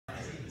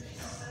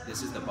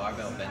This is the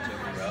barbell bent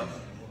over row.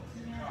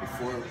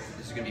 Before,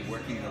 this is going to be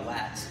working the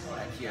lats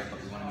back here,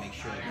 but we want to make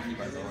sure that we keep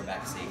our lower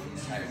back safe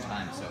the entire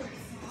time. So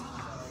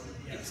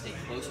stay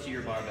close to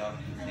your barbell.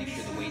 Make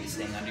sure the weight is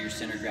staying under your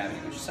center of gravity,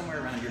 which is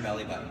somewhere around your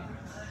belly button.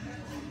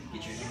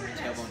 Get your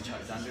tailbone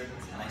tucked under.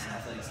 Nice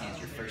athletic stance.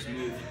 Your first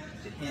move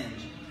to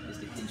hinge is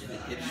to hinge at the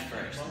hips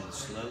first. And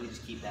slowly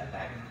just keep that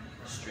back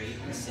straight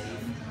and safe.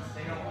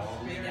 All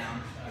the way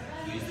down.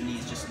 Use the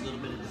knees just a little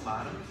bit at the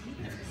bottom.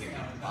 And from here,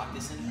 lock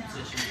this in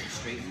position.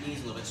 Straighten the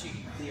knees a little bit so you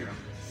can clear them.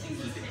 And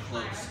keep it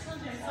close.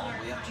 All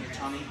the way up to your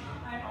tummy.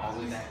 All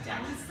the way back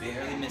down.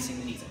 Barely missing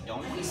the knees. I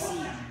don't want to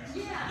see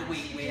the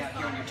weight way out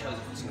here on your toes.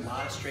 It puts a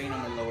lot of strain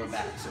on the lower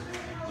back. So we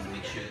want to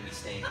make sure that we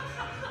stay in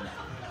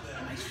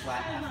a nice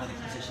flat athletic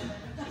position.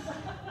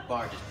 The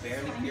bar just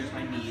barely clears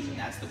my knees, and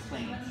that's the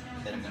plane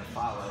that I'm going to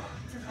follow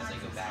as I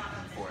go back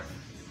and forth.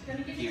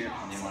 Here,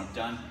 and then when I'm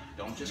done,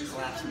 don't just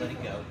collapse and let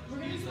it go.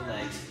 Use the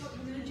legs.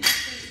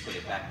 Just put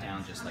it back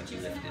down just like you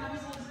lifted it.